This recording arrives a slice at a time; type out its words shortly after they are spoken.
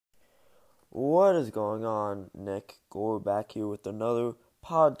What is going on? Nick Gore back here with another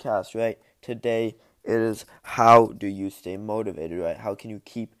podcast, right? Today it is how do you stay motivated, right? How can you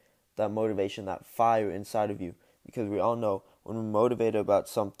keep that motivation, that fire inside of you? Because we all know when we're motivated about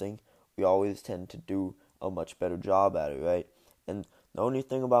something, we always tend to do a much better job at it, right? And the only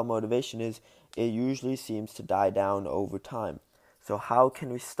thing about motivation is it usually seems to die down over time. So how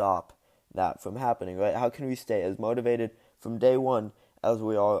can we stop that from happening, right? How can we stay as motivated from day one as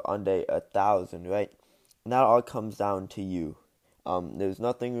we are on day 1,000, right? And that all comes down to you. There's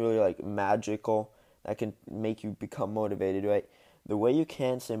nothing really like magical that can make you become motivated, right? The way you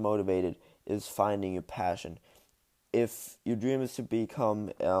can stay motivated is finding your passion. If your dream is to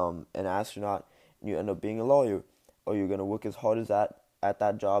become an astronaut and you end up being a lawyer, or you're gonna work as hard as that at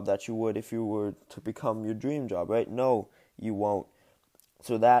that job that you would if you were to become your dream job, right? No, you won't.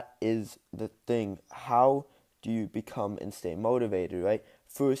 So that is the thing. How do you become and stay motivated, right?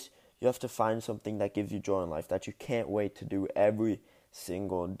 First, you have to find something that gives you joy in life that you can't wait to do every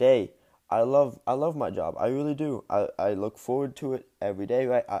single day. I love my job. I really do. I look forward to it every day,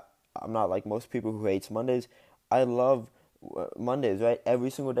 right? I'm not like most people who hates Mondays. I love Mondays, right? Every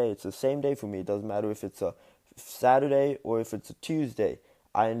single day. It's the same day for me. It doesn't matter if it's a Saturday or if it's a Tuesday.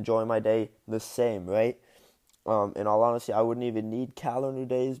 I enjoy my day the same, right? In all honesty, I wouldn't even need calendar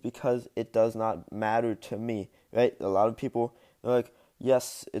days because it does not matter to me, right? A lot of people, they're like,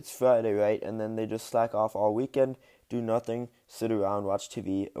 yes, it's Friday, right? And then they just slack off all weekend, do nothing, sit around, watch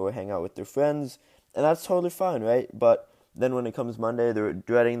TV, or hang out with their friends, and that's totally fine, right? But then when it comes Monday, they're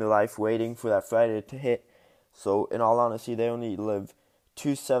dreading their life, waiting for that Friday to hit. So in all honesty, they only live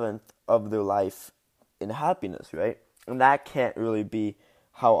 2/7 of their life in happiness, right? And that can't really be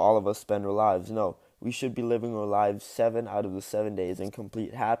how all of us spend our lives. No, we should be living our lives 7 out of the 7 days in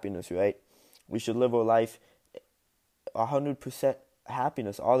complete happiness, right? We should live our life 100%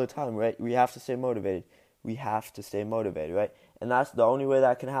 happiness all the time, right? We have to stay motivated. We have to stay motivated, right? And that's the only way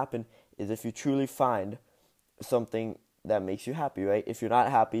that can happen is if you truly find something that makes you happy, right? If you're not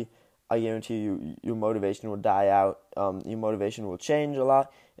happy, I guarantee you your motivation will die out. Your motivation will change a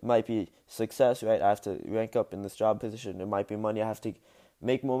lot. It might be success, right? I have to rank up in this job position. It might be money. I have to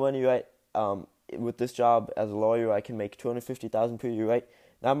make more money, right? With this job as a lawyer, I can make $250,000 per year, right?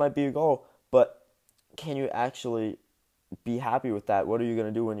 That might be your goal, but can you actually be happy with that? What are you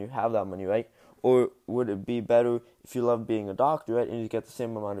gonna do when you have that money, right? Or would it be better if you love being a doctor, right, and you get the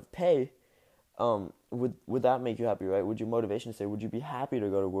same amount of pay? Would that make you happy, right? Would your motivation say, would you be happy to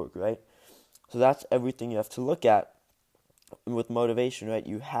go to work, right? So that's everything you have to look at with motivation, right?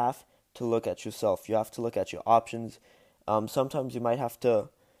 You have to look at yourself. You have to look at your options. Sometimes you might have to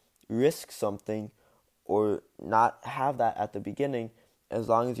risk something or not have that at the beginning, as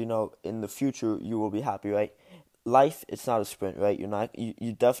long as you know in the future you will be happy, right? Life, it's not a sprint, right?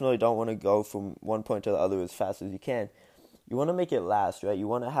 You definitely don't want to go from one point to the other as fast as you can. You want to make it last, right? You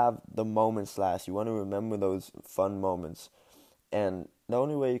want to have the moments last. You want to remember those fun moments. And the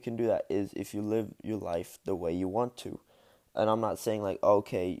only way you can do that is if you live your life the way you want to. And I'm not saying like,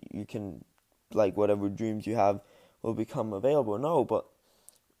 okay, you can, like, whatever dreams you have will become available. No, but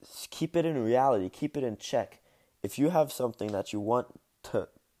keep it in reality. Keep it in check. If you have something that you want to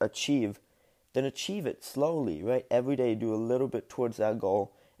achieve, then achieve it slowly, right? Every day do a little bit towards that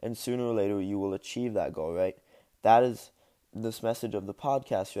goal, and sooner or later you will achieve that goal, right? That is this message of the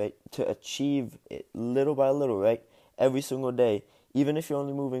podcast, right? To achieve it little by little, right? Every single day, even if you're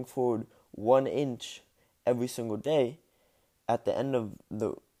only moving forward 1 inch every single day, at the end of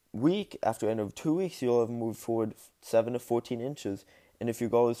the week, after the end of 2 weeks, you'll have moved forward 7 to 14 inches. And if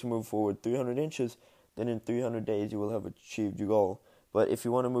your goal is to move forward 300 inches, then in 300 days you will have achieved your goal. But if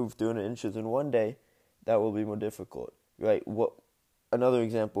you want to move 300 inches in one day, that will be more difficult, right? Another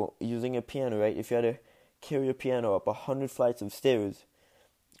example, using a piano, right? If you had to carry a piano up 100 flights of stairs,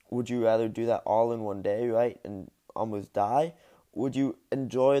 would you rather do that all in one day, right, and almost die? Would you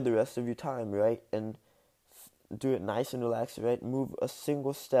enjoy the rest of your time, right, and do it nice and relaxed, right? Move a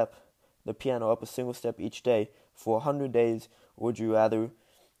single step, the piano up a single step each day for 100 days. Would you rather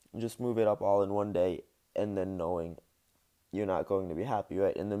just move it up all in one day and then knowing you're not going to be happy,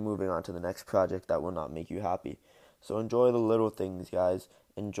 right? And then moving on to the next project that will not make you happy. So enjoy the little things, guys.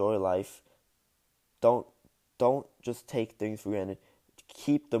 Enjoy life. Don't don't just take things for granted.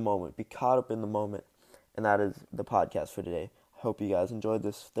 Keep the moment. Be caught up in the moment. And that is the podcast for today. I hope you guys enjoyed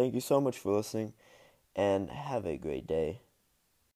this. Thank you so much for listening, and have a great day.